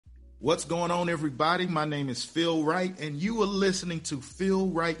What's going on, everybody? My name is Phil Wright, and you are listening to Phil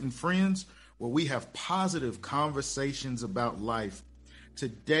Wright and Friends, where we have positive conversations about life.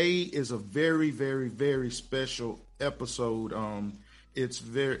 Today is a very, very, very special episode. It's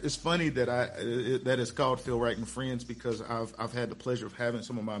funny that that it's called Phil Wright and Friends because I've had the pleasure of having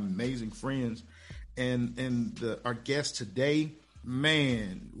some of my amazing friends, and our guest today,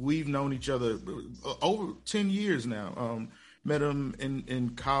 man, we've known each other over 10 years now. Met him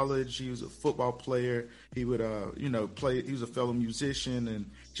in college. He was a football player. He would, play. He was a fellow musician and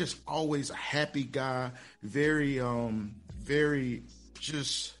just always a happy guy. Very,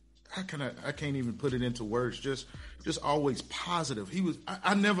 just, I can't even put it into words. Just always positive.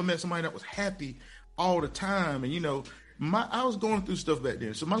 I never met somebody that was happy all the time. And, I was going through stuff back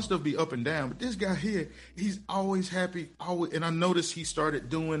then. So my stuff be up and down. But this guy here, he's always happy. Always. And I noticed he started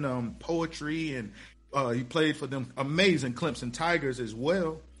doing poetry, and he played for them amazing Clemson Tigers as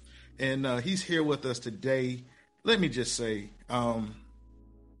well. And he's here with us today. Let me just say,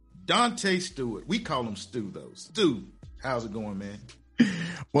 Danté Stewart. We call him Stu, though. Stu, how's it going, man?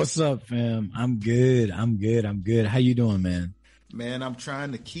 What's up, fam? I'm good. How you doing, man? Man, I'm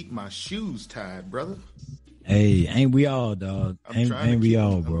trying to keep my shoes tied, brother. Hey, ain't we all, dog? Ain't we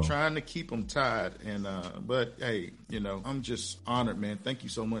all, bro? I'm trying to keep them tied, and but hey, I'm just honored, man. Thank you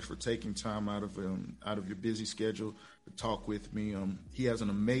so much for taking time out of your busy schedule to talk with me. He has an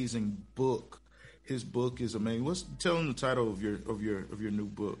amazing book. His book is amazing. Tell him the title of your new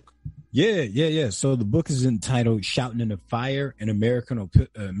book. Yeah. So the book is entitled "Shoutin In The Fire," an American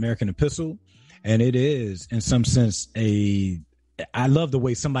Epistle, and it is, in some sense, I love the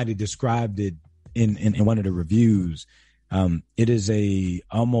way somebody described it in one of the reviews. It is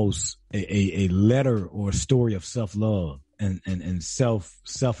almost a letter or a story of self-love and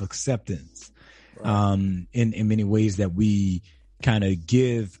self-acceptance. Right. In many ways that we kind of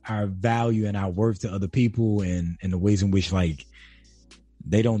give our value and our worth to other people, and the ways in which, like,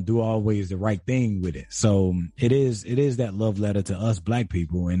 they don't do always the right thing with it. So it is that love letter to us Black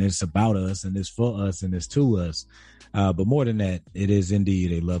people, and it's about us, and it's for us, and it's to us. But more than that, it is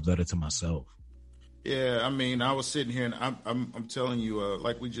indeed a love letter to myself. Yeah, I mean, I was sitting here, and I'm telling you,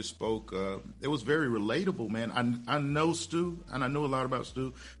 like we just spoke, it was very relatable, man. I know Stu, and I know a lot about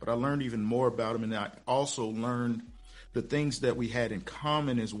Stu, but I learned even more about him, and I also learned the things that we had in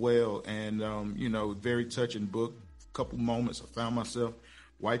common as well. And very touching book. A couple moments, I found myself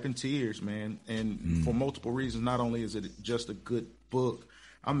wiping tears, man, and for multiple reasons. Not only is it just a good book,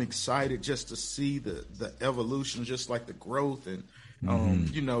 I'm excited just to see the evolution, just like the growth and.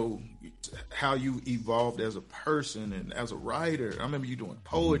 How you evolved as a person and as a writer. I remember you doing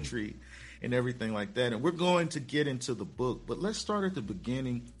poetry and everything like that. And we're going to get into the book, but let's start at the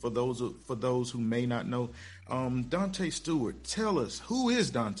beginning for those who may not know. Danté Stewart, tell us, who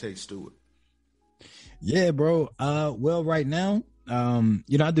is Danté Stewart? Yeah, bro. Well, right now, I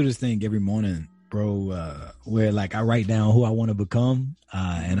do this thing every morning, bro, where like I write down who I want to become,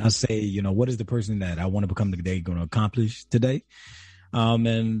 and I say, what is the person that I want to become today going to accomplish today?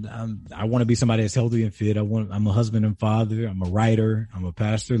 And I want to be somebody that's healthy and fit. I'm a husband and father. I'm a writer. I'm a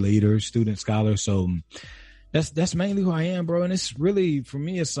pastor, leader, student, scholar. So that's mainly who I am, bro. And it's really, for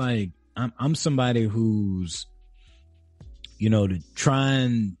me, it's like I'm somebody who's,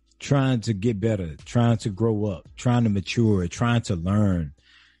 trying to get better, trying to grow up, trying to mature, trying to learn,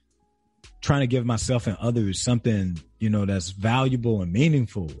 trying to give myself and others something, that's valuable and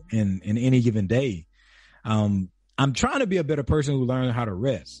meaningful in any given day. I'm trying to be a better person who learns how to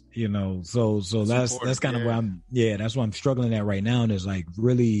rest, so that's kind of where that's what I'm struggling at right now. And it's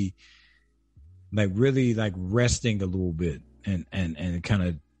really resting a little bit and kind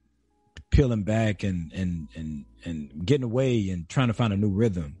of peeling back and getting away and trying to find a new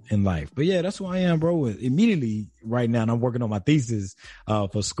rhythm in life. But yeah, that's who I am, bro. Immediately right now, and I'm working on my thesis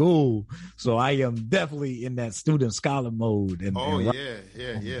for school. So I am definitely in that student scholar mode. And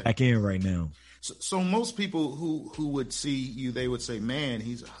back in right now. So most people who would see you, they would say, man,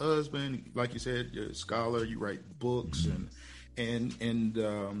 he's a husband. Like you said, you're a scholar, you write books and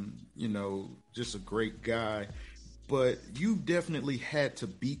just a great guy. But you definitely had to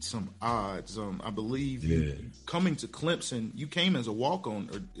beat some odds. I believe coming to Clemson, you came as a walk-on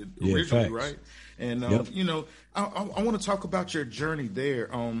originally, right? And, I want to talk about your journey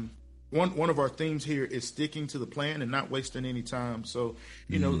there. One of our themes here is sticking to the plan and not wasting any time. So,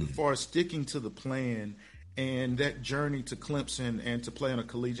 as far as sticking to the plan and that journey to Clemson and to play on a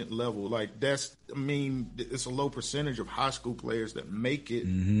collegiate level, like it's a low percentage of high school players that make it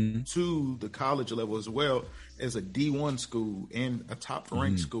to the college level as well as a D1 school and a top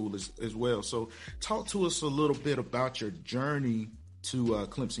ranked school as well. So talk to us a little bit about your journey to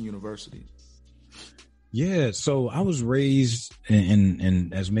Clemson University? Yeah, so I was raised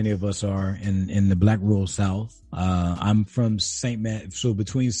in as many of us are in the Black rural South. I'm from so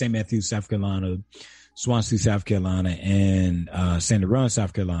between St. Matthews, South Carolina, Swansea, South Carolina, and Sandy Run,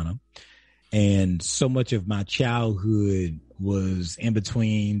 South Carolina. And so much of my childhood was in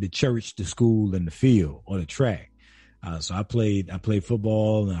between the church, the school, and the field or the track. So I played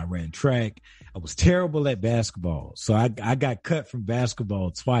football and I ran track. I was terrible at basketball. So I got cut from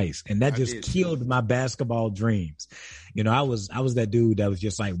basketball twice, and that just killed my basketball dreams. You know, I was that dude that was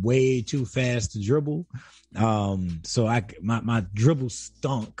just like way too fast to dribble. So my dribble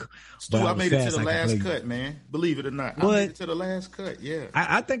stunk. Stu, I made it to the last cut, man. Believe it or not. What? I made it to the last cut, yeah.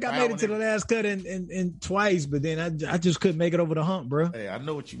 I think I made it to the last cut in twice, but then I just couldn't make it over the hump, bro. Hey, I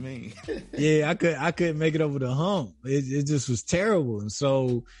know what you mean. Yeah, I couldn't make it over the hump. It just was terrible. And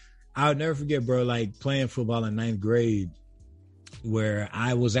so I'll never forget, bro, like playing football in 9th grade, where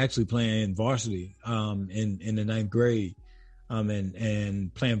I was actually playing varsity in the 9th grade.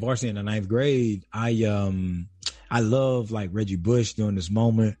 And playing varsity in the 9th grade, I love like Reggie Bush during this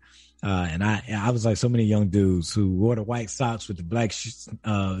moment. And I was like so many young dudes who wore the white socks with the black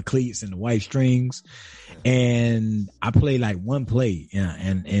cleats and the white strings. And I played like one play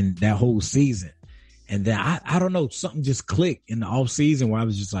and that whole season. And then I don't know, something just clicked in the off season where I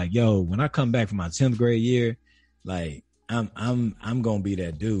was just like, yo, when I come back from my 10th grade year, like I'm going to be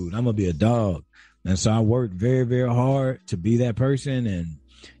that dude. I'm going to be a dog. And so I worked very, very hard to be that person. And,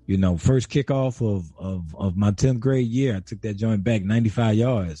 you know, first kickoff of my 10th grade year, I took that joint back 95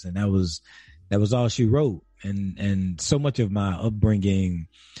 yards, and that was all she wrote. And so much of my upbringing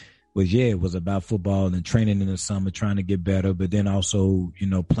was about football and training in the summer, trying to get better, but then also, you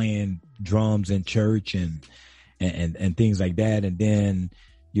know, playing drums in church and things like that. And then,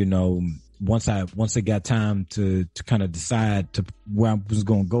 you know, once it got time to kind of decide to where I was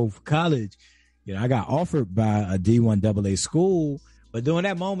going to go for college, you know, I got offered by a D1 AA school, but during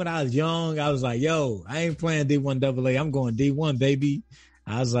that moment I was young. I was like, yo, I ain't playing D1 AA. I'm going D1, baby.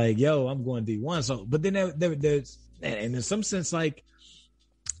 I was like, yo, I'm going D1. So, but then there's, and in some sense, like,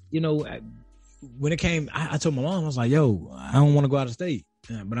 you know, when it came, I told my mom, I was like, yo, I don't want to go out of state,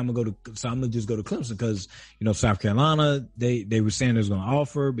 but I'm going to just go to Clemson because, you know, South Carolina, they were saying they was going to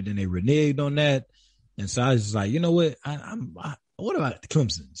offer, but then they reneged on that. And so I was just like, you know what? What about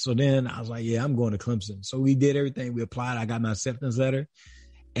Clemson? So then I was like, yeah, I'm going to Clemson. So we did everything. We applied. I got my acceptance letter,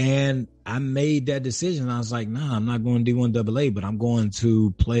 and I made that decision. I was like, nah, I'm not going D1 AA, but I'm going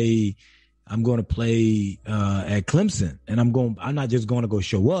to play at Clemson, and I'm not just going to go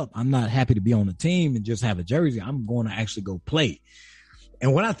show up. I'm not happy to be on the team and just have a jersey. I'm going to actually go play.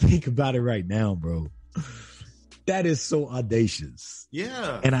 And when I think about it right now, bro, that is so audacious.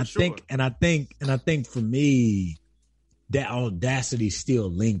 Yeah. And I think for me, that audacity still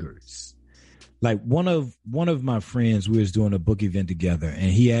lingers. Like one of my friends, we was doing a book event together,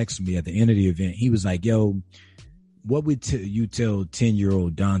 and he asked me at the end of the event, he was like, yo, what would you tell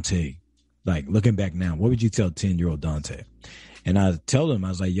 10-year-old Danté? Like looking back now, what would you tell 10-year-old Danté? And I told him, I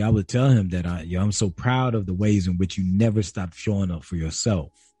was like, I would tell him that I'm so proud of the ways in which you never stopped showing up for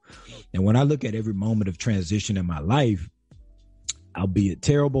yourself. And when I look at every moment of transition in my life, albeit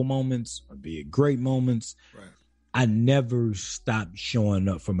terrible moments, albeit great moments, right, I never stopped showing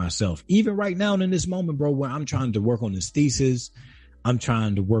up for myself. Even right now in this moment, bro, where I'm trying to work on this thesis, I'm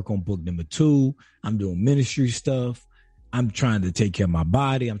trying to work on book number 2, I'm doing ministry stuff, I'm trying to take care of my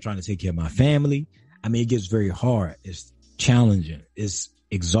body, I'm trying to take care of my family. I mean, it gets very hard. It's challenging. It's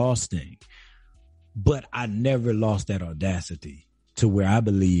exhausting. But I never lost that audacity to where I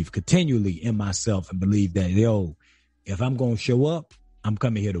believe continually in myself and believe that, yo, if I'm going to show up, I'm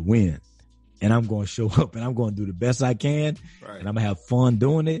coming here to win. And I'm going to show up and I'm going to do the best I can. Right. And I'm going to have fun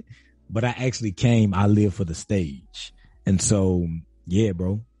doing it. But I live for the stage. And so, yeah,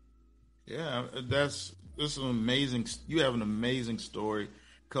 bro. Yeah, this is an amazing, you have an amazing story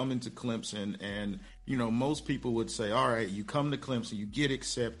coming to Clemson. And, you know, most people would say, all right, you come to Clemson, you get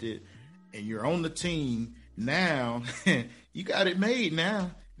accepted, and you're on the team. Now, you got it made now.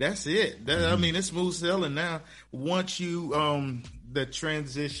 That's it. I mean, it's smooth sailing now. Once you, the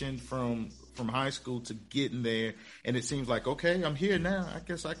transition from high school to getting there, and it seems like, okay, I'm here now. I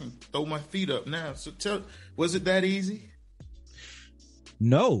guess I can throw my feet up now. So was it that easy?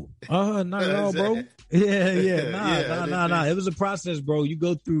 No, not at all, bro. Yeah. Nah. It was a process, bro. You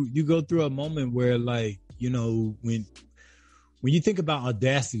go through a moment where, like, you know, when you think about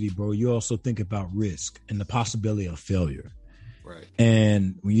audacity, bro, you also think about risk and the possibility of failure. Right.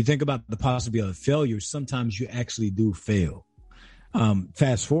 And when you think about the possibility of failure, sometimes you actually do fail.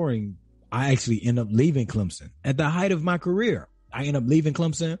 Fast forwarding, I actually end up leaving Clemson at the height of my career. I ended up leaving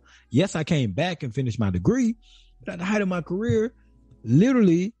Clemson. Yes, I came back and finished my degree, but at the height of my career,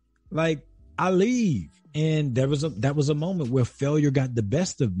 literally, like, I leave. And that was a moment where failure got the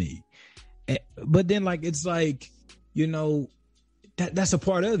best of me. But then, like, it's like, you know, that's a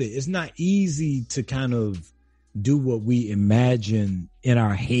part of it. It's not easy to kind of do what we imagine in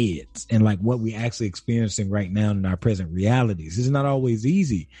our heads and like what we actually experiencing right now in our present realities. It's not always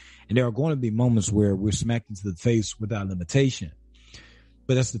easy. And there are going to be moments where we're smacked into the face without limitation.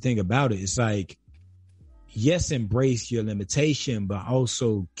 But that's the thing about it. It's like, yes, embrace your limitation, but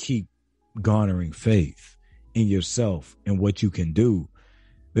also keep garnering faith in yourself and what you can do.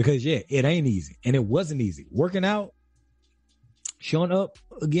 Because, yeah, it ain't easy. And it wasn't easy. Working out, showing up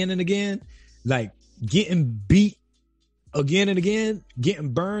again and again, like getting beat again and again, getting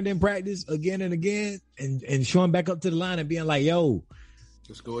burned in practice again and again, and showing back up to the line and being like, yo,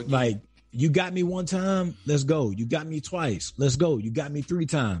 let's go again. Like, you got me one time, let's go. You got me twice, let's go. You got me 3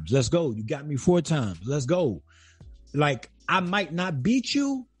 times, let's go. You got me 4 times, let's go. Like, I might not beat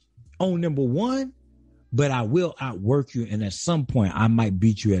you on number 1, but I will outwork you. And at some point, I might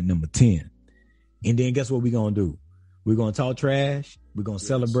beat you at number 10. And then guess what we're going to do? We're going to talk trash. We're going to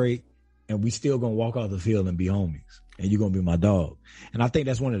celebrate. And we still going to walk off the field and be homies. And you're going to be my dog. And I think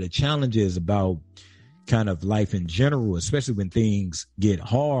that's one of the challenges about kind of life in general, especially when things get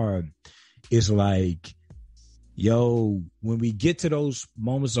hard. It's like, yo, when we get to those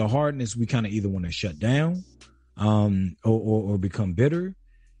moments of hardness, we kind of either want to shut down or become bitter.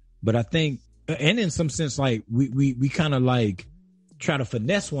 But I think, and in some sense, like we kind of like try to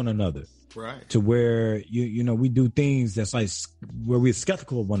finesse one another, right? To where you know we do things that's like where we're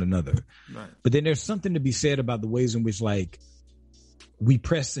skeptical of one another, right? But then there's something to be said about the ways in which like we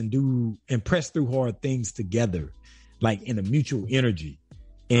press through hard things together, like in a mutual energy,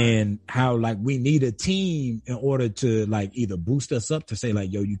 and how like we need a team in order to like either boost us up to say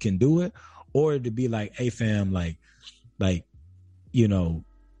like, yo, you can do it, or to be like, hey fam, like you know,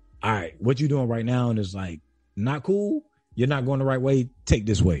 all right, what you doing right now is like not cool. You're not going the right way. Take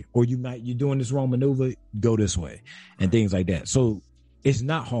this way, or you're doing this wrong maneuver. Go this way, and things like that. So it's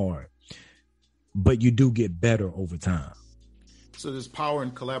not hard, but you do get better over time. So there's power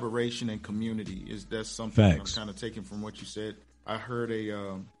in collaboration and community. That's something I'm kind of taking from what you said. I heard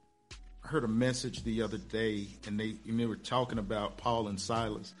a message the other day, and they were talking about Paul and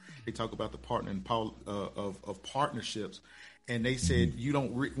Silas. They talk about the partner and Paul of partnerships. And they said you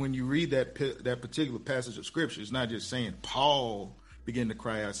don't when you read that particular passage of scripture, it's not just saying Paul began to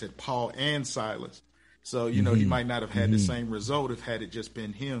cry out. I said Paul and Silas. So you know he might not have had the same result if had it just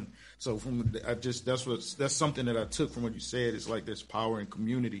been him. So that's something that I took from what you said. It's like there's power in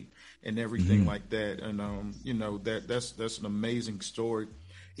community and everything like that. And you know that's an amazing story.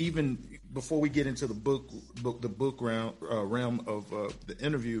 Even before we get into the book realm of the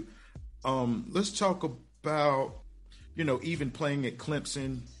interview, let's talk about, you know, even playing at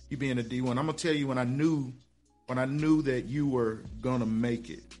Clemson, you being a D1. I'm gonna tell you when I knew that you were gonna make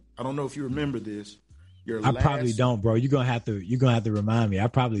it. I don't know if you remember this. I probably don't, bro. You're gonna have to remind me. I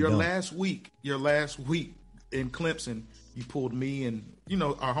probably don't. Your last week in Clemson, you pulled me and, you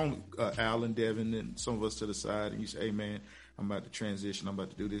know, our homie Al and Devin and some of us to the side, and you said, "Hey man, I'm about to transition. I'm about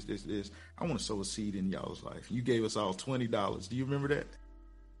to do this. I want to sow a seed in y'all's life." You gave us all $20. Do you remember that?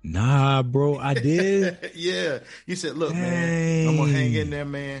 Nah, bro, I did. Yeah. You said, look, man, I'm going to hang in there,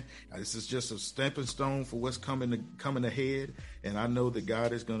 man. This is just a stepping stone for what's coming ahead. And I know that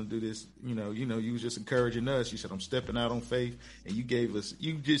God is going to do this. You know, you was just encouraging us. You said, I'm stepping out on faith. And you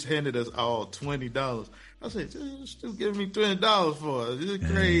just handed us all $20. I said, you're still giving me $20 for it. This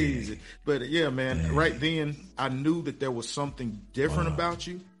is crazy. But yeah, man, right then I knew that there was something different about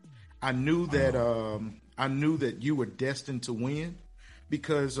you. I knew that you were destined to win.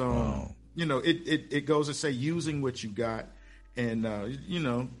 Because, you know, it goes to say using what you got and, you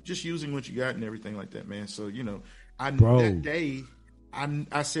know, just using what you got and everything like that, man. So, you know, that day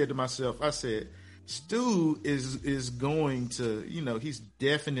I said to myself, Stu is going to, you know, he's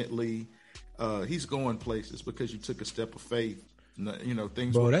definitely he's going places because you took a step of faith. You know,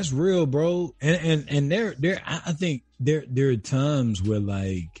 things. Bro, that's real, bro. And there I think there are times where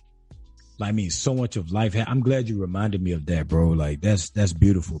like I mean, so much of life. I'm glad you reminded me of that, bro. Like that's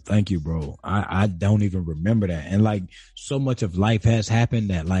beautiful. Thank you, bro. I don't even remember that. And like so much of life has happened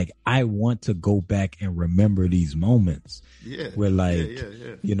that like I want to go back and remember these moments. Yeah. Where like,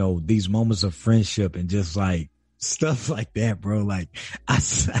 you know, these moments of friendship and just like stuff like that, bro. Like I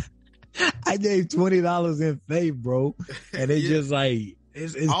gave $20 in faith, bro. And it just like,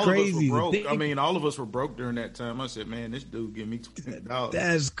 It's all crazy. Of us were broke. I mean, all of us were broke during that time. I said, man, this dude give me $20.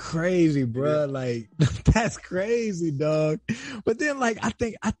 That's crazy, bro. Like, that's crazy, dog. But then, like, I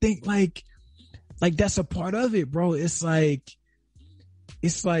think like that's a part of it, bro. It's like,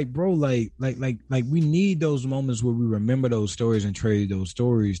 bro, like we need those moments where we remember those stories and trade those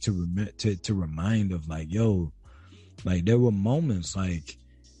stories to remind of, like, yo, like, there were moments, like,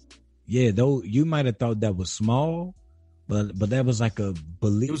 yeah, though you might have thought that was small, but that was like a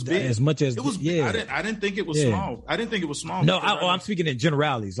belief. It was big. As much as it was. Yeah, I didn't think it was small. I didn't think it was small. No, I'm speaking in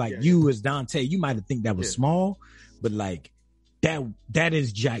generalities. Like, you as Danté, you might have think that was small, but like that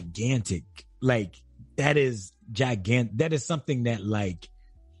is gigantic. Like, that is gigantic. That is something that, like,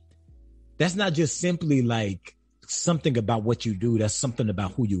 that's not just simply like something about what you do. That's something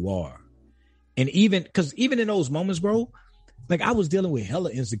about who you are. And even in those moments, bro, like, I was dealing with hella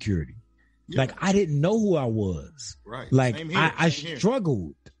insecurity. Yeah. Like, I didn't know who I was. Right. Like, I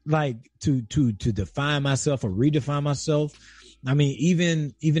struggled, like, to define myself or redefine myself. I mean,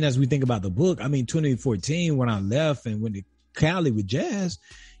 even as we think about the book, I mean, 2014, when I left and went to Cali with Jazz,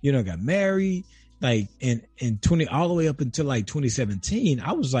 you know, got married, like, in 20, all the way up until like 2017,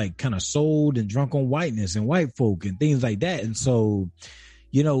 I was like kind of sold and drunk on whiteness and white folk and things like that. And so,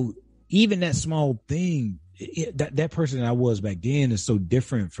 you know, even that small thing, that person that I was back then is so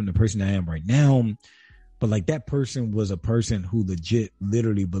different from the person I am right now. But like, that person was a person who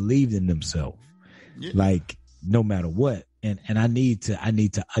literally believed in themselves, like, no matter what. And I need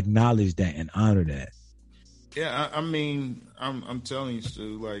to acknowledge that and honor that. Yeah, I mean, I'm telling you,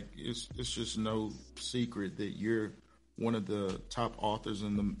 Stu, like, it's just no secret that you're one of the top authors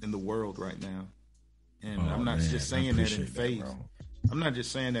in the world right now. And I'm not just saying that in faith. I'm not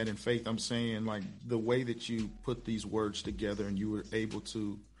just saying that in faith. I'm saying, like, the way that you put these words together and you were able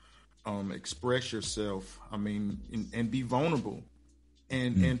to express yourself, I mean, and be vulnerable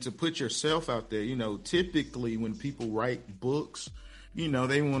and to put yourself out there. You know, typically when people write books, you know,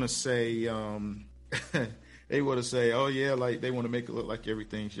 they want to say, oh yeah, like, they want to make it look like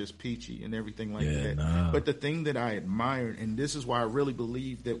everything's just peachy and everything like that. Nah. But the thing that I admire, and this is why I really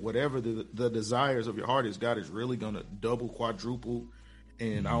believe that whatever the desires of your heart is, God is really going to double, quadruple,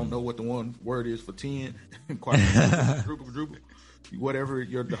 and I don't know what the one word is for 10, quadruple, whatever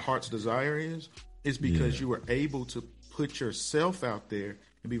the heart's desire is because you were able to put yourself out there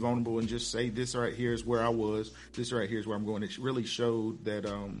and be vulnerable and just say, this right here is where I was, this right here is where I'm going. It really showed that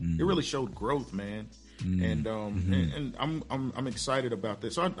it really showed growth, man. And I'm excited about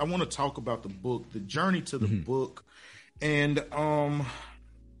this. So I want to talk about the book, the journey to the book, and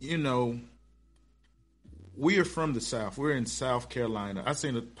you know, we are from the South. We're in South Carolina. I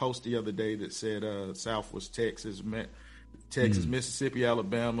seen a post the other day that said South was Texas, Mississippi,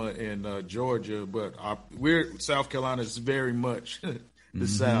 Alabama, and Georgia, but South Carolina is very much the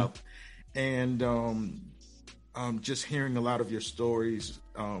South, and just hearing a lot of your stories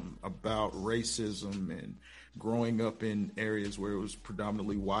about racism and growing up in areas where it was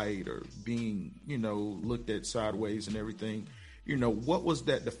predominantly white or being, you know, looked at sideways and everything. You know, what was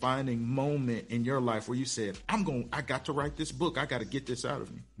that defining moment in your life where you said, I got to write this book. I got to get this out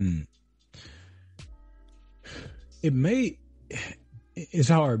of me. It's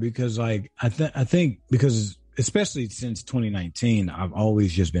hard because, like, I think because especially since 2019, I've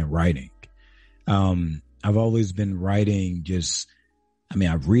always just been writing. I've always been writing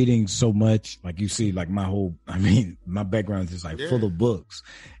I'm reading so much, like, you see, like, my background is like full of books,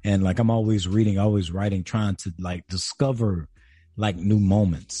 and like, I'm always reading, always writing, trying to, like, discover, like, new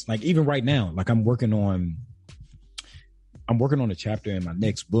moments. Like, even right now, like, I'm working on a chapter in my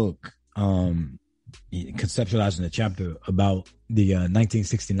next book, conceptualizing a chapter about the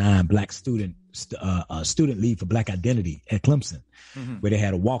 1969 Black student lead for Black identity at Clemson, where they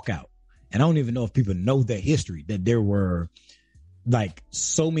had a walkout. And I don't even know if people know that history, that there were, like,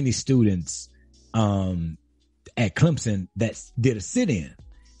 so many students at Clemson that did a sit-in,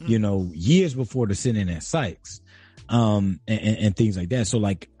 you know, years before the sit-in at Sykes, and things like that. So,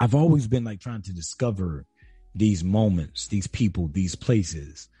 like, I've always been, like, trying to discover these moments, these people, these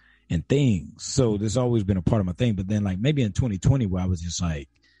places and things. So there's always been a part of my thing. But then, like, maybe in 2020, where I was just like,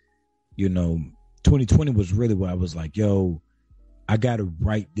 you know, 2020 was really where I was like, yo, I got to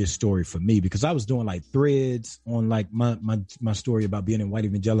write this story for me, because I was doing, like, threads on, like, my story about being in white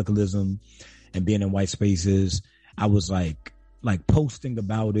evangelicalism and being in white spaces. I was like posting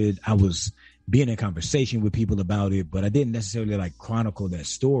about it. I was being in conversation with people about it, but I didn't necessarily, like, chronicle that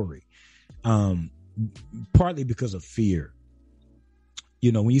story. Partly because of fear.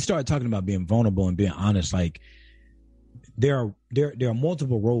 You know, when you start talking about being vulnerable and being honest, like, there are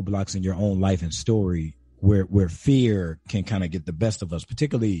multiple roadblocks in your own life and story where fear can kind of get the best of us,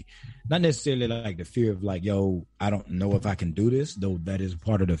 particularly not necessarily like the fear of like, yo, I don't know if I can do this, though that is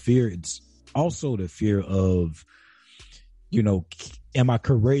part of the fear. It's also the fear of, you know, am I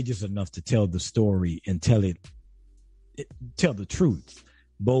courageous enough to tell the story and tell the truth,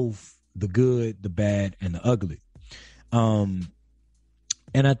 both the good, the bad, and the ugly. And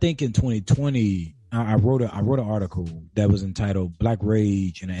I think in 2020, I wrote an article that was entitled "Black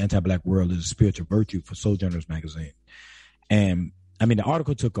Rage in an Anti-Black World is a Spiritual Virtue" for Sojourners magazine. And I mean, the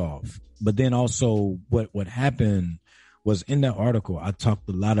article took off, but then also what happened was in that article, I talked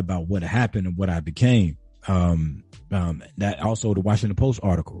a lot about what happened and what I became. That also the Washington Post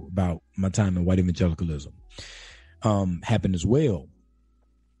article about my time in white evangelicalism happened as well.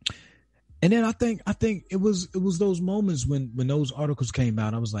 And then I think it was those moments when those articles came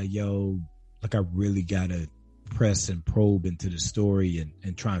out, I was like, yo, like I really gotta press and probe into the story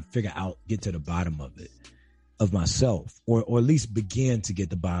and try and get to the bottom of it, of myself, or at least begin to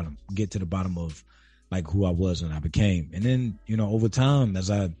get to the bottom of like who I was and I became. And then, you know, over time, as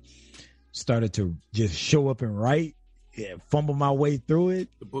I started to just show up and write, fumble my way through it,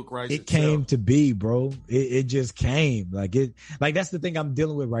 the book writes it came to be, bro. It just came. Like that's the thing I'm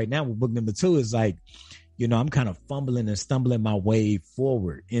dealing with right now with book number 2 is like, you know, I'm kind of fumbling and stumbling my way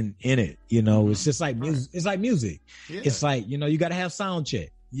forward in it. You know, it's just like music. It's like music. Yeah. It's like, you know, you got to have sound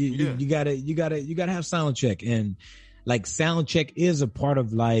check. You gotta have sound check, and like sound check is a part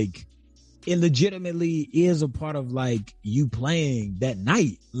of like, it legitimately is a part of like you playing that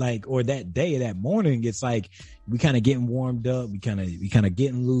night, like, or that day, that morning. It's like we kind of getting warmed up, we kind of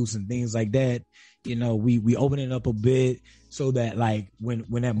getting loose and things like that. You know, we open it up a bit so that like when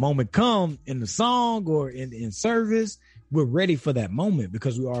that moment come in the song or in service, we're ready for that moment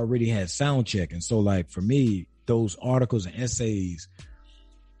because we already had sound check. And so like for me, those articles and essays,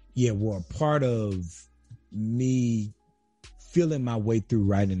 were a part of me feeling my way through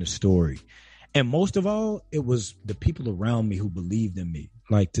writing the story. And most of all, it was the people around me who believed in me,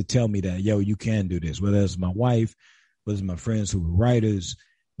 like to tell me that, yo, you can do this. Whether it's my wife, whether it's my friends who were writers,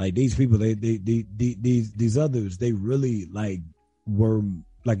 like these people, these others, they really like were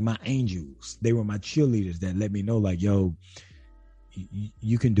like my angels. They were my cheerleaders that let me know like, yo,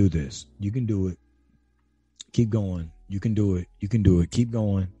 you can do this. You can do it. Keep going. You can do it. You can do it. Keep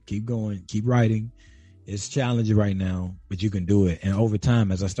going. Keep going. Keep writing. It's challenging right now, but you can do it. And over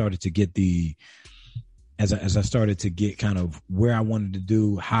time, as I started to get as I started to get kind of where I wanted to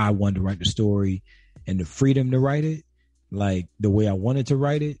do, how I wanted to write the story, and the freedom to write it, like the way I wanted to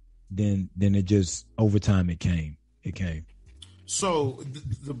write it, then it just over time it came. So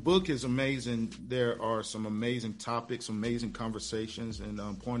the book is amazing. There are some amazing topics, amazing conversations, and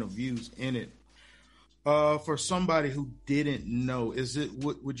point of views in it. For somebody who didn't know,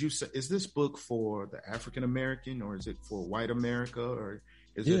 would you say, is this book for the African American, or is it for white America, or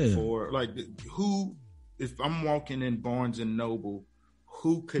is it for like who? If I'm walking in Barnes and Noble,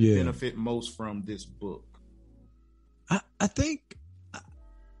 who could benefit most from this book? I think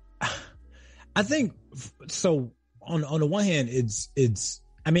so. On the one hand, it's.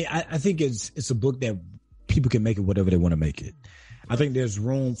 I mean, I think it's a book that people can make it whatever they want to make it. I think there's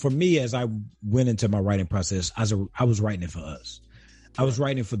room for me as I went into my writing process. I was writing it for us. I was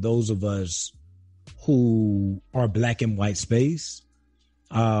writing for those of us who are black and white space,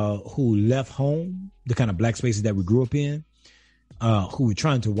 who left home, the kind of black spaces that we grew up in, who were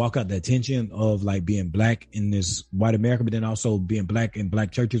trying to walk out the tension of like being black in this white America, but then also being black in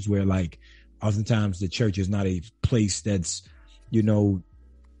black churches where like oftentimes the church is not a place that's, you know,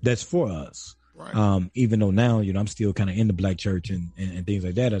 that's for us. Right. Even though now, you know, I'm still kind of in the black church and things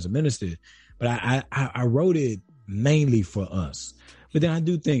like that as a minister, but I wrote it mainly for us. But then I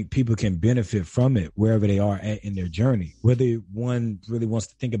do think people can benefit from it wherever they are at in their journey. Whether one really wants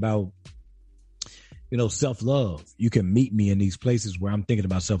to think about, you know, self-love, you can meet me in these places where I'm thinking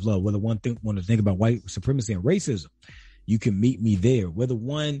about self-love. Whether one want to think about white supremacy and racism, you can meet me there. Whether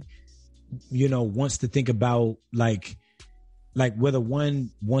one, you know, wants to think about like whether one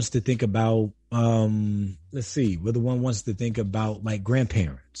wants to think about, whether one wants to think about like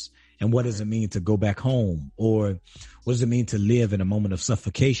grandparents and what does it mean to go back home, or what does it mean to live in a moment of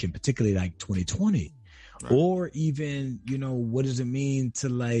suffocation, particularly like 2020, right. Or even, you know, what does it mean to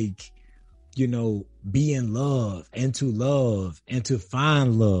like, you know, be in love and to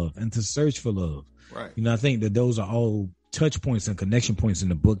find love and to search for love. Right. You know, I think that those are all touch points and connection points in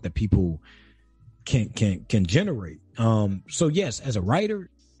the book that people can generate. So yes, as a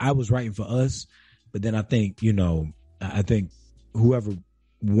writer, I was writing for us, but then I think, you know, I think whoever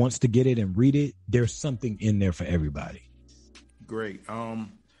wants to get it and read it, there's something in there for everybody. Great.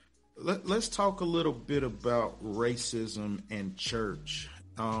 Let's talk a little bit about racism and church.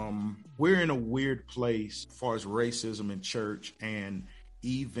 We're in a weird place as far as racism in church, and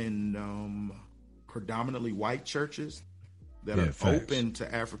even predominantly white churches that are facts. open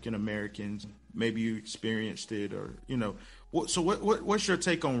to African Americans. Maybe you experienced it, or what's your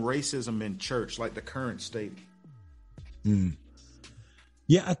take on racism in church, like the current state?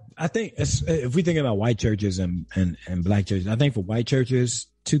 Yeah, I think if we think about white churches and black churches, I think for white churches,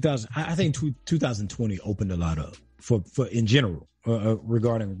 2020 opened a lot up for in general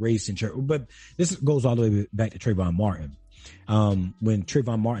regarding race and church. But this goes all the way back to Trayvon Martin. When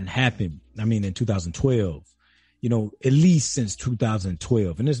Trayvon Martin happened, in 2012, at least since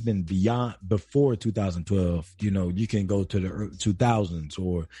 2012, and it's been before 2012, you can go to the 2000s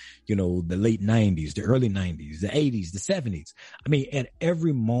or, the late 90s, the early 90s, the 80s, the 70s. At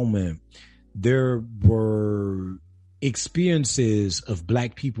every moment, there were experiences of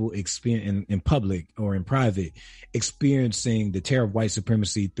black people in public or in private, experiencing the terror of white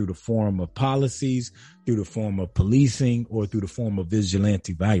supremacy through the form of policies, through the form of policing, or through the form of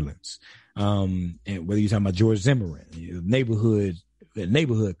vigilante violence. And whether you're talking about George Zimmerman, neighborhood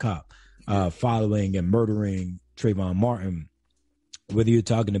cop, following and murdering Trayvon Martin, whether you're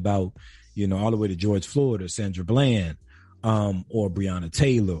talking about, all the way to George Floyd or Sandra Bland, or Breonna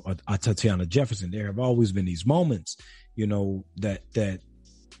Taylor or Tatiana Jefferson, there have always been these moments, that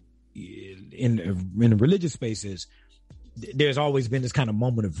in the religious spaces, there's always been this kind of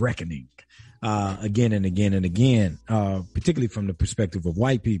moment of reckoning, again and again and again, particularly from the perspective of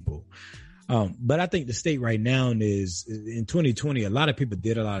white people. But I think the state right now is in 2020, a lot of people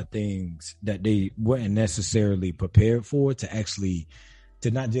did a lot of things that they weren't necessarily prepared for, to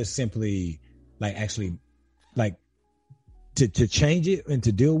not just simply to change it and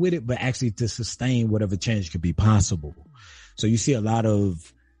to deal with it, but actually to sustain whatever change could be possible. So you see a lot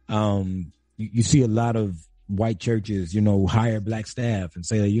of white churches, hire black staff and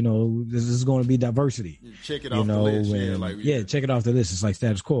say, this is going to be diversity. Check it off the list. Check it off the list. It's like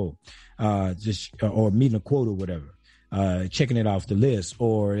status quo, or meeting a quote or whatever, checking it off the list.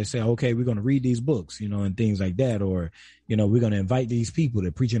 Or they say, okay, we're going to read these books, and things like that. Or, we're going to invite these people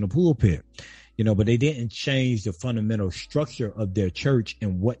to preach in the pulpit, but they didn't change the fundamental structure of their church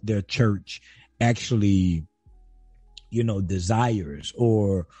and what their church actually, desires,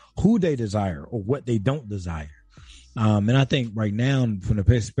 or who they desire, or what they don't desire. And I think right now, from the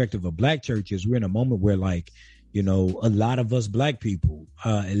perspective of black churches, we're in a moment where, a lot of us black people,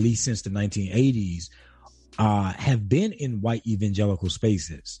 at least since the 1980s, have been in white evangelical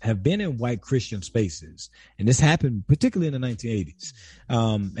spaces, have been in white Christian spaces. And this happened particularly in the 1980s,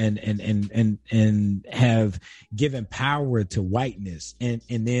 and have given power to whiteness, and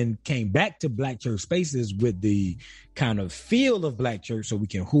then came back to black church spaces with the kind of feel of black church. So we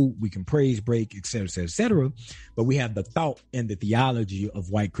can hoop, we can praise break, et cetera, et cetera, et cetera. But we have the thought and the theology of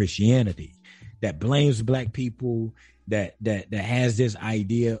white Christianity that blames black people, that has this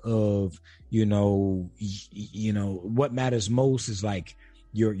idea of, what matters most is like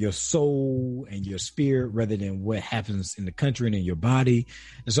your soul and your spirit, rather than what happens in the country and in your body.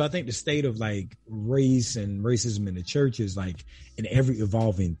 And so I think the state of race and racism in the church is an every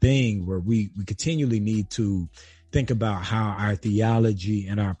evolving thing, where we continually need to think about how our theology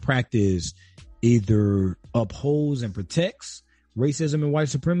and our practice either upholds and protects racism and white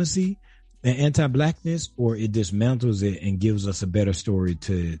supremacy and anti-blackness, or it dismantles it and gives us a better story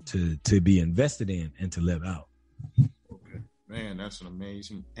to be invested in and to live out. Okay, man, that's an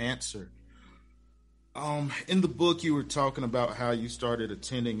amazing answer. In the book, you were talking about how you started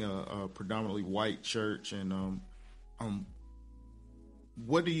attending a predominantly white church, and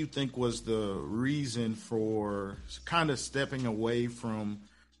what do you think was the reason for kind of stepping away from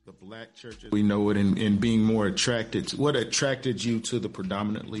the black church as we know it, and being more attracted to, what attracted you to the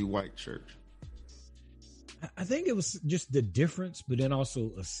predominantly white church? I think it was just the difference, but then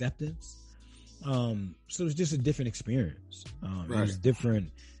also acceptance. So it was just a different experience. Right. It was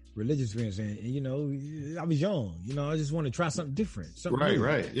different religious experience, and I was young. I just wanted to try something different. Something new.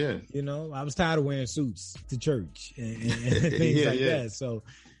 Right, yeah. I was tired of wearing suits to church and things that. So,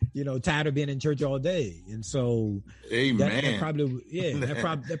 tired of being in church all day, and so Amen.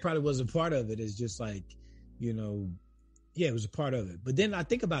 that probably was a part of it. It's just it was a part of it. But then I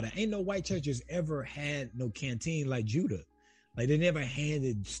think about it, ain't no white churches ever had no canteen like Judah. They never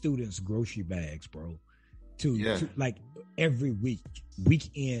handed students grocery bags, bro, to every week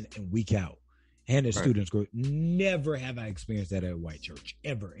in and week out. Handed students grocery. Never have I experienced that at a white church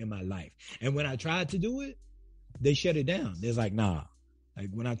ever in my life. And when I tried to do it, they shut it down. There's nah.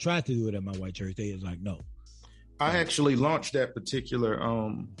 When I tried to do it at my white church, they was no. I actually launched that particular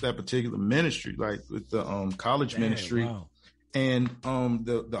ministry, like with the college ministry. Wow. And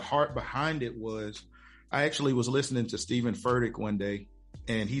the heart behind it was, I actually was listening to Stephen Furtick one day,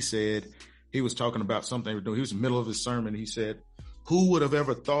 and he said, he was talking about something. He was in the middle of his sermon. He said, who would have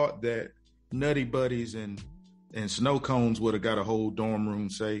ever thought that Nutty Buddies and Snow Cones would have got a whole dorm room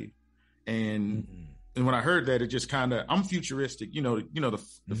saved? And when I heard that, it just kind of, I'm futuristic, the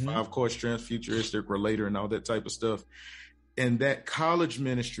 5 core strengths, futuristic, relator, and all that type of stuff. And that college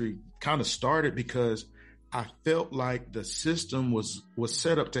ministry kind of started because I felt like the system was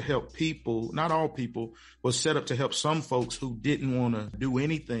set up to help people, not all people, was set up to help some folks who didn't want to do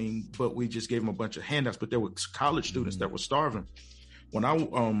anything, but we just gave them a bunch of handouts. But there were college students that were starving. When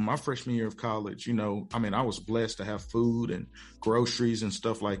my freshman year of college, I was blessed to have food and groceries and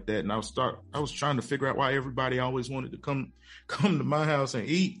stuff like that. And I was trying to figure out why everybody always wanted to come to my house and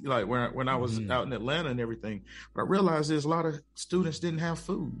eat, like when I was out in Atlanta and everything. But I realized there's a lot of students didn't have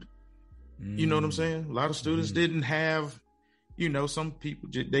food. You know what I'm saying? A lot of students didn't have, some people,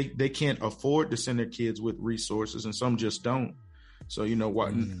 they can't afford to send their kids with resources, and some just don't. So,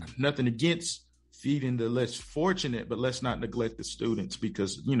 nothing against feeding the less fortunate, but let's not neglect the students,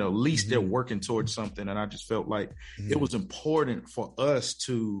 because, at least they're working towards something. And I just felt like it was important for us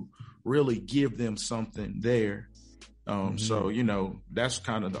to really give them something there. So, that's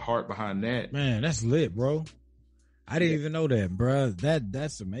kind of the heart behind that. Man, that's lit, bro. I didn't even know that, bro.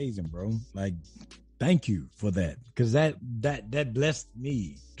 That's amazing, bro. Like, thank you for that, because that blessed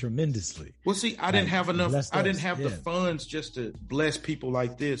me tremendously. Well, see, I didn't have enough. I didn't have the funds just to bless people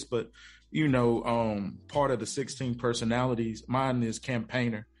like this, but part of the 16 personalities, mine is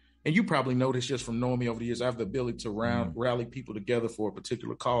campaigner. And you probably know this just from knowing me over the years. I have the ability to rally people together for a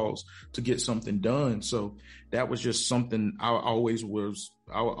particular cause to get something done. So that was just something I always was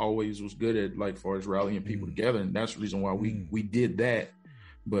good at, like, far as rallying people together. And that's the reason why we did that.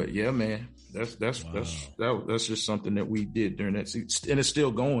 But yeah, man, that's just something that we did during that season. And it's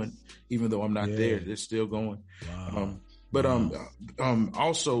still going, even though I'm not there. It's still going. Wow.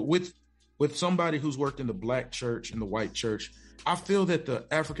 Also with somebody who's worked in the Black church and the white church, I feel that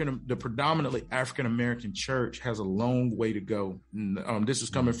the predominantly African-American church has a long way to go. And, this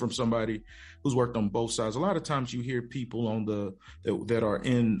is coming from somebody who's worked on both sides. A lot of times you hear people that are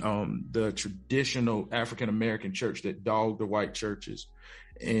in the traditional African-American church that dog the white churches.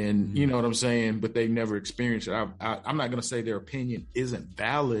 And you know what I'm saying? But they never experienced it. I'm not going to say their opinion isn't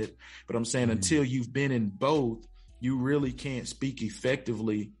valid, but I'm saying until you've been in both, you really can't speak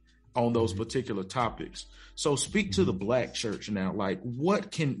effectively on those particular topics. So speak to the Black church now. Like,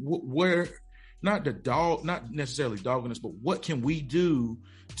 where, not necessarily dogging us, but what can we do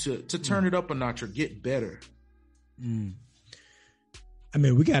to turn it up a notch or get better? I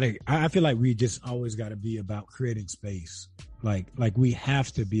mean, I feel like we just always got to be about creating space. Like we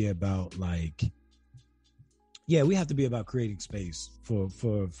have to be about we have to be about creating space for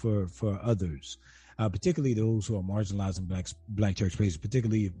others. Particularly those who are marginalized in black church spaces,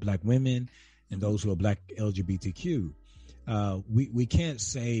 particularly Black women and those who are Black LGBTQ. We can't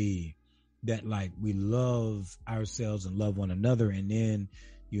say that, like, we love ourselves and love one another, and then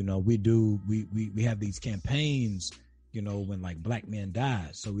we have these campaigns, when, like, Black men die.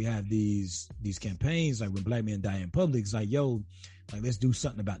 So we have these campaigns, like, when Black men die in public, it's like, let's do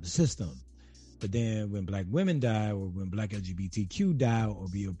something about the system. But then when Black women die, or when Black LGBTQ die, or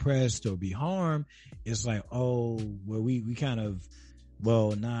be oppressed or be harmed, it's like, we kind of,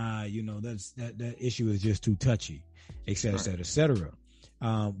 that issue is just too touchy, et cetera, et cetera.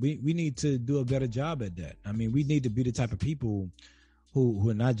 We need to do a better job at that. I mean, we need to be the type of people who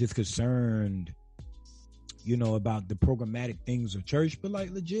are not just concerned, about the programmatic things of church, but,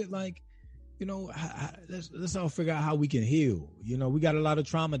 like, legit, like, let's all figure out how we can heal. We got a lot of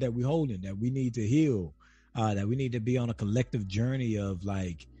trauma that we holding that we need to heal, that we need to be on a collective journey of,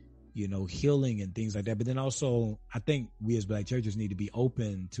 like, healing and things like that. But then also, I think we as Black churches need to be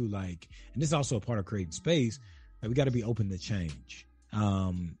open to, like, and this is also a part of creating space, that we got to be open to change.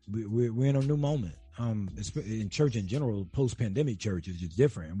 We're in a new moment. In church in general, post-pandemic church is just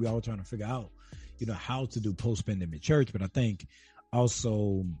different. And we're all trying to figure out, how to do post-pandemic church. But I think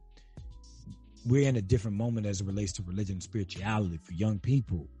also, we're in a different moment as it relates to religion and spirituality for young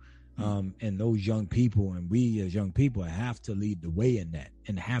people. And those young people, and we as young people, have to lead the way in that,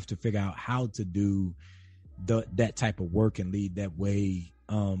 and have to figure out how to do that type of work and lead that way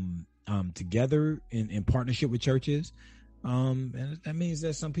together in partnership with churches. And that means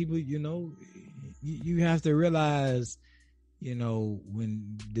that some people, you have to realize,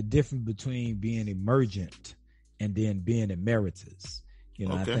 when the difference between being emergent and then being emeritus. You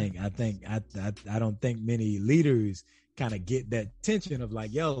know, Okay. I don't think many leaders kind of get that tension of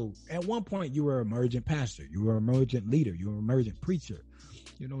like, yo, at one point you were an emergent pastor, you were an emergent leader, you were an emergent preacher.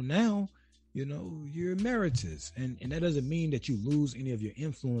 You know, now, you know, you're emeritus. And that doesn't mean that you lose any of your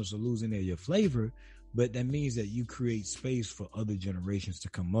influence or lose any of your flavor, but that means that you create space for other generations to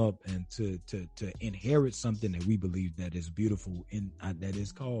come up and to inherit something that we believe that is beautiful that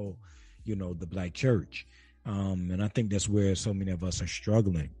is called, you know, the Black church. And I think that's where so many of us are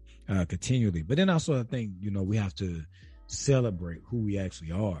struggling continually. But then also I think, you know, we have to celebrate who we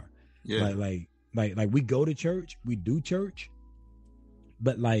actually are. Yeah. Like we go to church, we do church,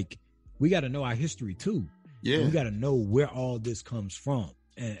 but like we got to know our history too. Yeah. And we got to know where all this comes from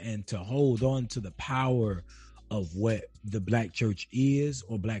and to hold on to the power of what the Black church is,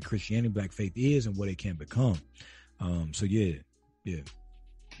 or Black Christianity, Black faith is, and what it can become. So yeah.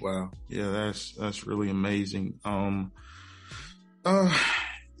 Wow. Yeah, that's really amazing.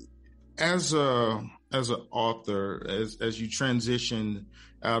 As an author, as you transitioned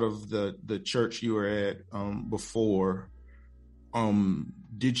out of the church you were at before,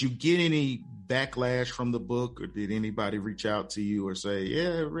 did you get any backlash from the book, or did anybody reach out to you or say,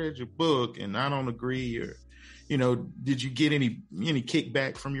 yeah, I read your book and I don't agree, or, you know, did you get any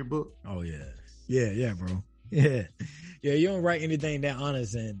kickback from your book? Oh yeah, bro. Yeah. You don't write anything that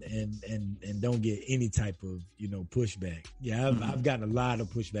honest and don't get any type of, you know, pushback. Yeah, I've gotten a lot of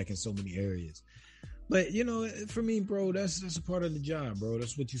pushback in so many areas. But, you know, for me, bro, that's a part of the job, bro.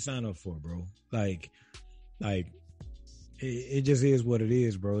 That's what you sign up for, bro. Like it just is what it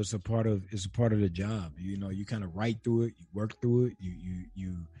is, bro. It's a part of the job. You know, you kind of write through it, you work through it,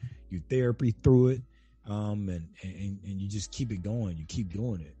 you therapy through it, and you just keep it going. You keep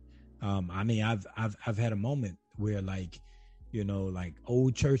doing it. I mean, I've had a moment where, like, you know, like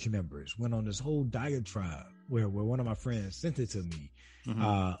old church members went on this whole diatribe where one of my friends sent it to me,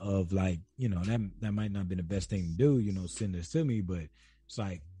 of like, you know, that might not have been the best thing to do, you know, send this to me, but it's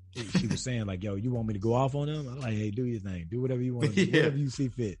like, she was saying like, yo, you want me to go off on them? I'm like, hey, do your thing, do whatever you want, do whatever you see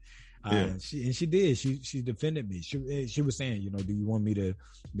fit. And she did, she defended me. She was saying, you know, do you want me to,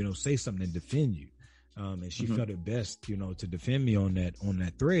 you know, say something and defend you? And she felt it best, you know, to defend me on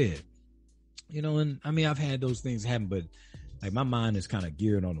that thread. You know, and I mean, I've had those things happen, but like my mind is kind of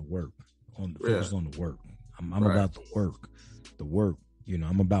geared on the work, focused on the work. I'm about the work. You know,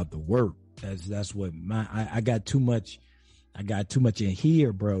 I'm about the work. That's what I got too much in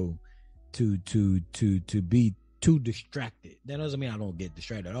here, bro, to be too distracted. That doesn't mean I don't get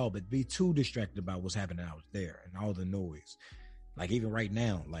distracted at all, but be too distracted about what's happening out there and all the noise. Like even right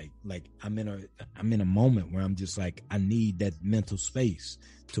now, like I'm in a moment where I'm just like, I need that mental space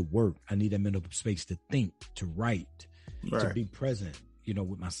to work. I need that mental space to think, to write, to be present, you know,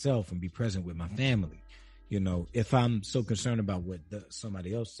 with myself and be present with my family. You know, if I'm so concerned about what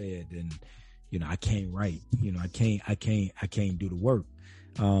somebody else said, then, you know, I can't write, you know, I can't do the work.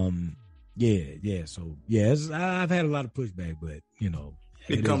 So I've had a lot of pushback, but you know,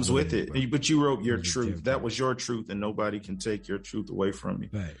 it comes with it. Bro. But you wrote your truth. That was your truth, and nobody can take your truth away from you.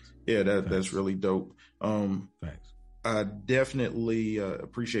 Facts. Yeah, that's really dope. Facts. I definitely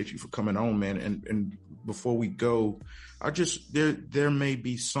appreciate you for coming on, man. And before we go, there may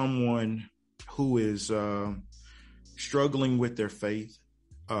be someone who is struggling with their faith.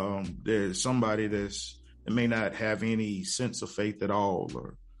 There's somebody that may not have any sense of faith at all,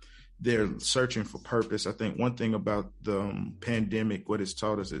 or they're searching for purpose. I think one thing about the pandemic, what it's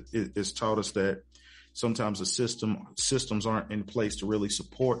taught us, it's taught us that sometimes the systems aren't in place to really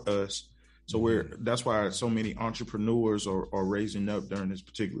support us. So that's why so many entrepreneurs are raising up during this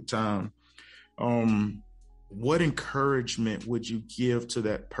particular time. What encouragement would you give to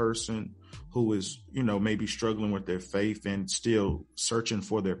that person who is, you know, maybe struggling with their faith and still searching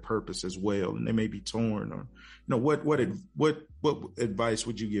for their purpose as well? And they may be torn, or, you know, what advice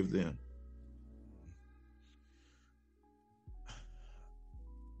would you give them?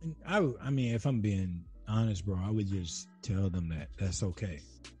 I mean, if I'm being honest, bro, I would just tell them that that's okay.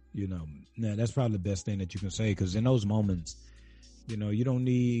 You know, that's probably the best thing that you can say, because in those moments, you know,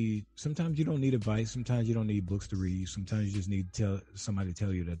 sometimes you don't need advice. Sometimes you don't need books to read. Sometimes you just need somebody to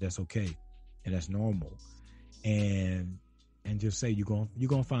tell you that that's okay and that's normal. And just say, you're going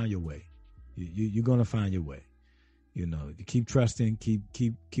to find your way. You're going to find your way. You know, you keep trusting,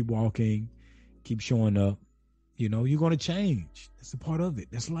 keep walking, keep showing up. You know, you're going to change. That's a part of it.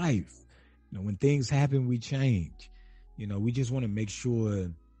 That's life. You know, when things happen, we change. You know, we just want to make sure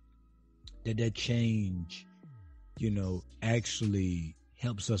that change, you know, actually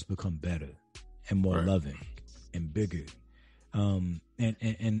helps us become better and more loving and bigger, and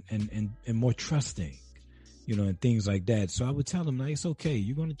more trusting. and things like that. So I would tell them, like, it's okay.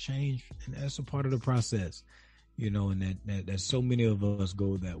 You're going to change, and that's a part of the process, and that so many of us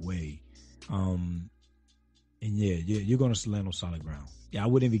go that way. And yeah, you're going to land on solid ground. Yeah, I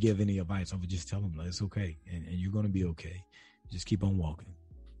wouldn't even give any advice. I would just tell them, like, it's okay, and you're going to be okay. Just keep on walking.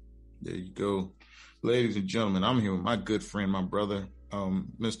 There you go. Ladies and gentlemen, I'm here with my good friend, my brother,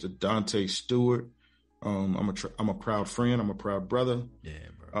 Mr. Danté Stewart. I'm a proud friend. I'm a proud brother. Yeah,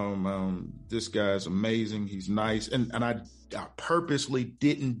 bro. This guy's amazing. He's nice. And I purposely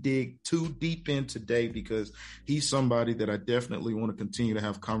didn't dig too deep in today because he's somebody that I definitely want to continue to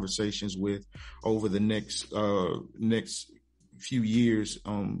have conversations with over the next few years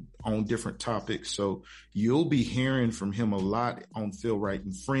on different topics. So you'll be hearing from him a lot on Phil Wright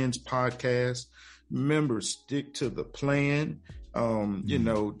and Friends podcast. Remember, stick to the plan.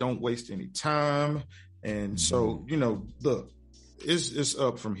 Don't waste any time. And so, look, it's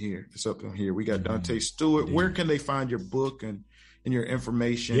up from here. It's up from here. We got Danté Stewart. Where can they find your book and your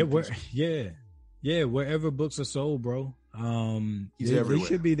information? Wherever books are sold, bro. He's everywhere. It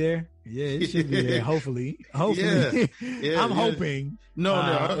should be there. Yeah, it should be there. Hopefully. Yeah, I'm hoping. No.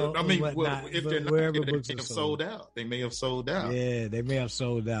 I mean, if they're not, wherever they books may are have sold. sold out. They may have sold out. Yeah, they may have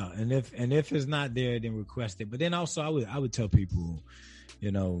sold out. And if it's not there, then request it. But then also, I would tell people,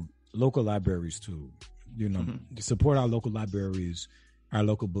 local libraries too. Support our local libraries, our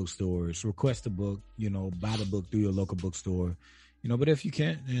local bookstores. Request a book. Buy the book through your local bookstore. But if you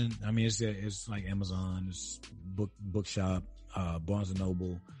can't, then I mean, it's like Amazon, it's bookshop, Barnes and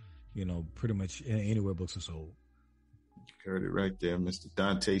Noble, pretty much anywhere books are sold. You heard it right there, Mr.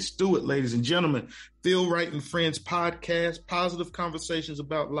 Danté Stewart, ladies and gentlemen. Phil Wright and Friends podcast, positive conversations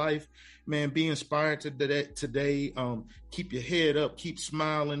about life. Man, be inspired today. Keep your head up, keep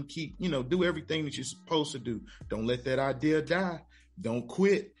smiling, do everything that you're supposed to do. Don't let that idea die. Don't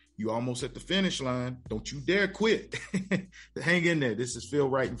quit. You're almost at the finish line. Don't you dare quit. Hang in there. This is Phil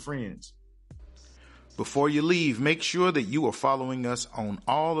Wright and Friends. Before you leave, make sure that you are following us on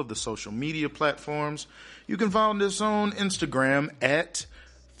all of the social media platforms. You can find us on Instagram at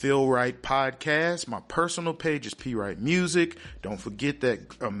Phil Wright Podcast. My personal page is P Wright Music. Don't forget that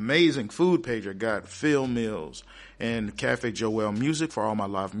amazing food page I got, Phil Mills, and Cafe Joel Music for all my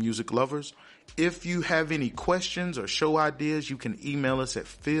live music lovers. If you have any questions or show ideas, you can email us at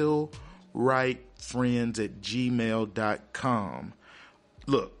philwrightfriends@gmail.com.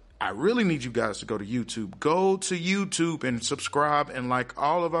 Look, I really need you guys to go to YouTube. Go to YouTube and subscribe and like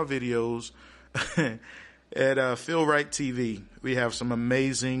all of our videos at Phil Wright TV. We have some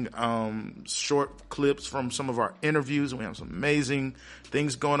amazing short clips from some of our interviews, and we have some amazing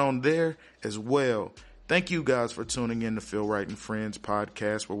things going on there as well. Thank you guys for tuning in to Phil Wright and Friends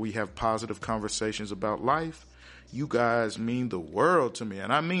podcast, where we have positive conversations about life. You guys mean the world to me,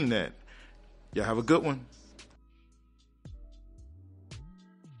 and I mean that. Y'all have a good one.